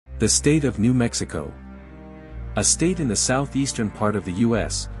The state of New Mexico. A state in the southeastern part of the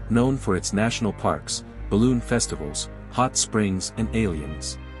U.S., known for its national parks, balloon festivals, hot springs and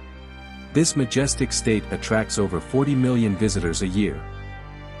aliens. This majestic state attracts over 40 million visitors a year.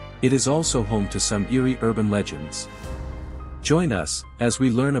 It is also home to some eerie urban legends. Join us, as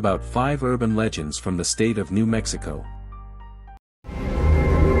we learn about 5 urban legends from the state of New Mexico.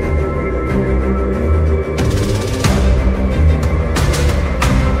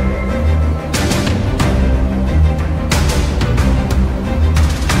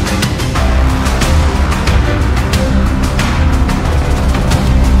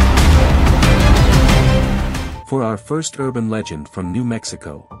 For our first urban legend from New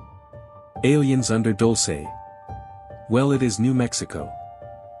Mexico. Aliens under Dulce. Well, it is New Mexico.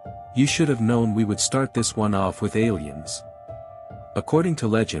 You should have known we would start this one off with aliens. According to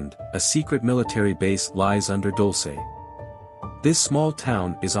legend, a secret military base lies under Dulce. This small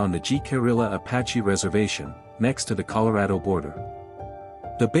town is on the Jicarilla Apache Reservation, next to the Colorado border.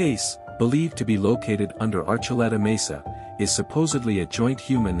 The base, believed to be located under Archuleta Mesa, is supposedly a joint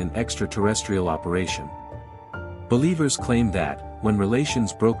human and extraterrestrial operation. Believers claim that, when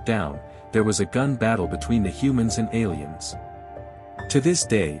relations broke down, there was a gun battle between the humans and aliens. To this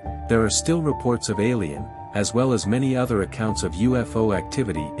day, there are still reports of alien, as well as many other accounts of UFO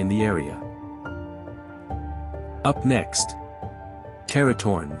activity in the area. Up next.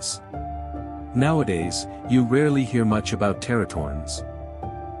 Teratorns. Nowadays, you rarely hear much about teratorns.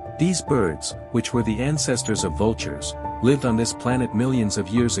 These birds, which were the ancestors of vultures, lived on this planet millions of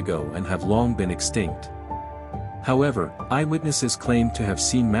years ago and have long been extinct. However, eyewitnesses claim to have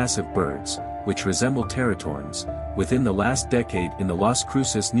seen massive birds, which resemble teratorns, within the last decade in the Las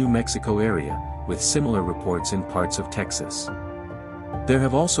Cruces, New Mexico area, with similar reports in parts of Texas. There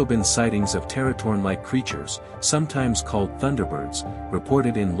have also been sightings of teratorn-like creatures, sometimes called thunderbirds,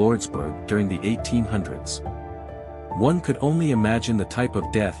 reported in Lordsburg during the 1800s. One could only imagine the type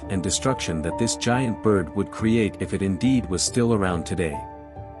of death and destruction that this giant bird would create if it indeed was still around today.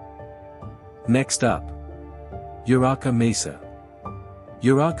 Next up. Urraca Mesa.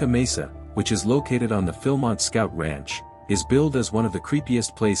 Urraca Mesa, which is located on the Philmont Scout Ranch, is billed as one of the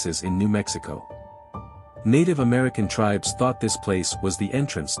creepiest places in New Mexico. Native American tribes thought this place was the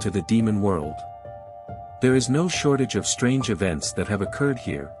entrance to the demon world. There is no shortage of strange events that have occurred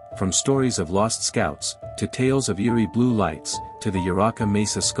here, from stories of lost scouts, to tales of eerie blue lights, to the Urraca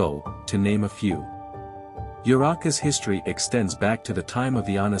Mesa skull, to name a few. Urraca's history extends back to the time of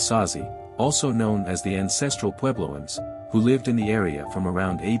the Anasazi, also known as the ancestral Puebloans, who lived in the area from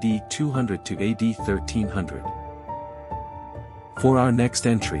around AD 200 to AD 1300. For our next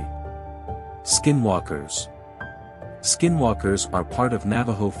entry. Skinwalkers. Skinwalkers are part of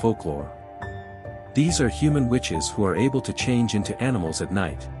Navajo folklore. These are human witches who are able to change into animals at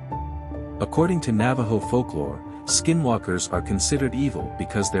night. According to Navajo folklore, skinwalkers are considered evil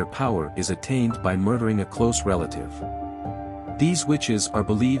because their power is attained by murdering a close relative. These witches are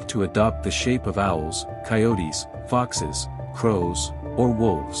believed to adopt the shape of owls, coyotes, foxes, crows, or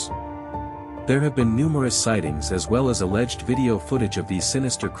wolves. There have been numerous sightings as well as alleged video footage of these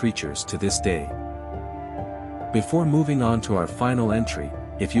sinister creatures to this day. Before moving on to our final entry,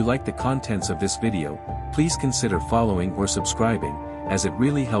 if you like the contents of this video, please consider following or subscribing, as it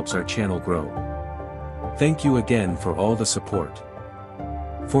really helps our channel grow. Thank you again for all the support.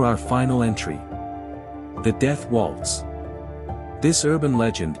 For our final entry. The Death Waltz. This urban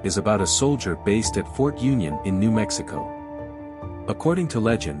legend is about a soldier based at Fort Union in New Mexico. According to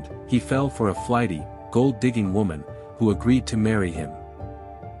legend, he fell for a flighty, gold-digging woman, who agreed to marry him.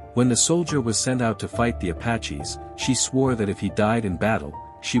 When the soldier was sent out to fight the Apaches, she swore that if he died in battle,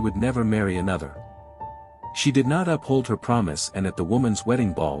 she would never marry another. She did not uphold her promise, and at the woman's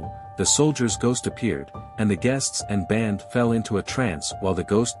wedding ball, the soldier's ghost appeared, and the guests and band fell into a trance while the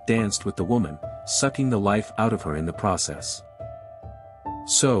ghost danced with the woman, sucking the life out of her in the process.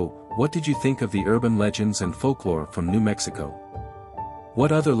 So, what did you think of the urban legends and folklore from New Mexico?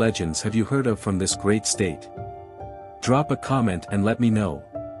 What other legends have you heard of from this great state? Drop a comment and let me know.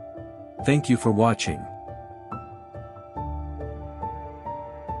 Thank you for watching.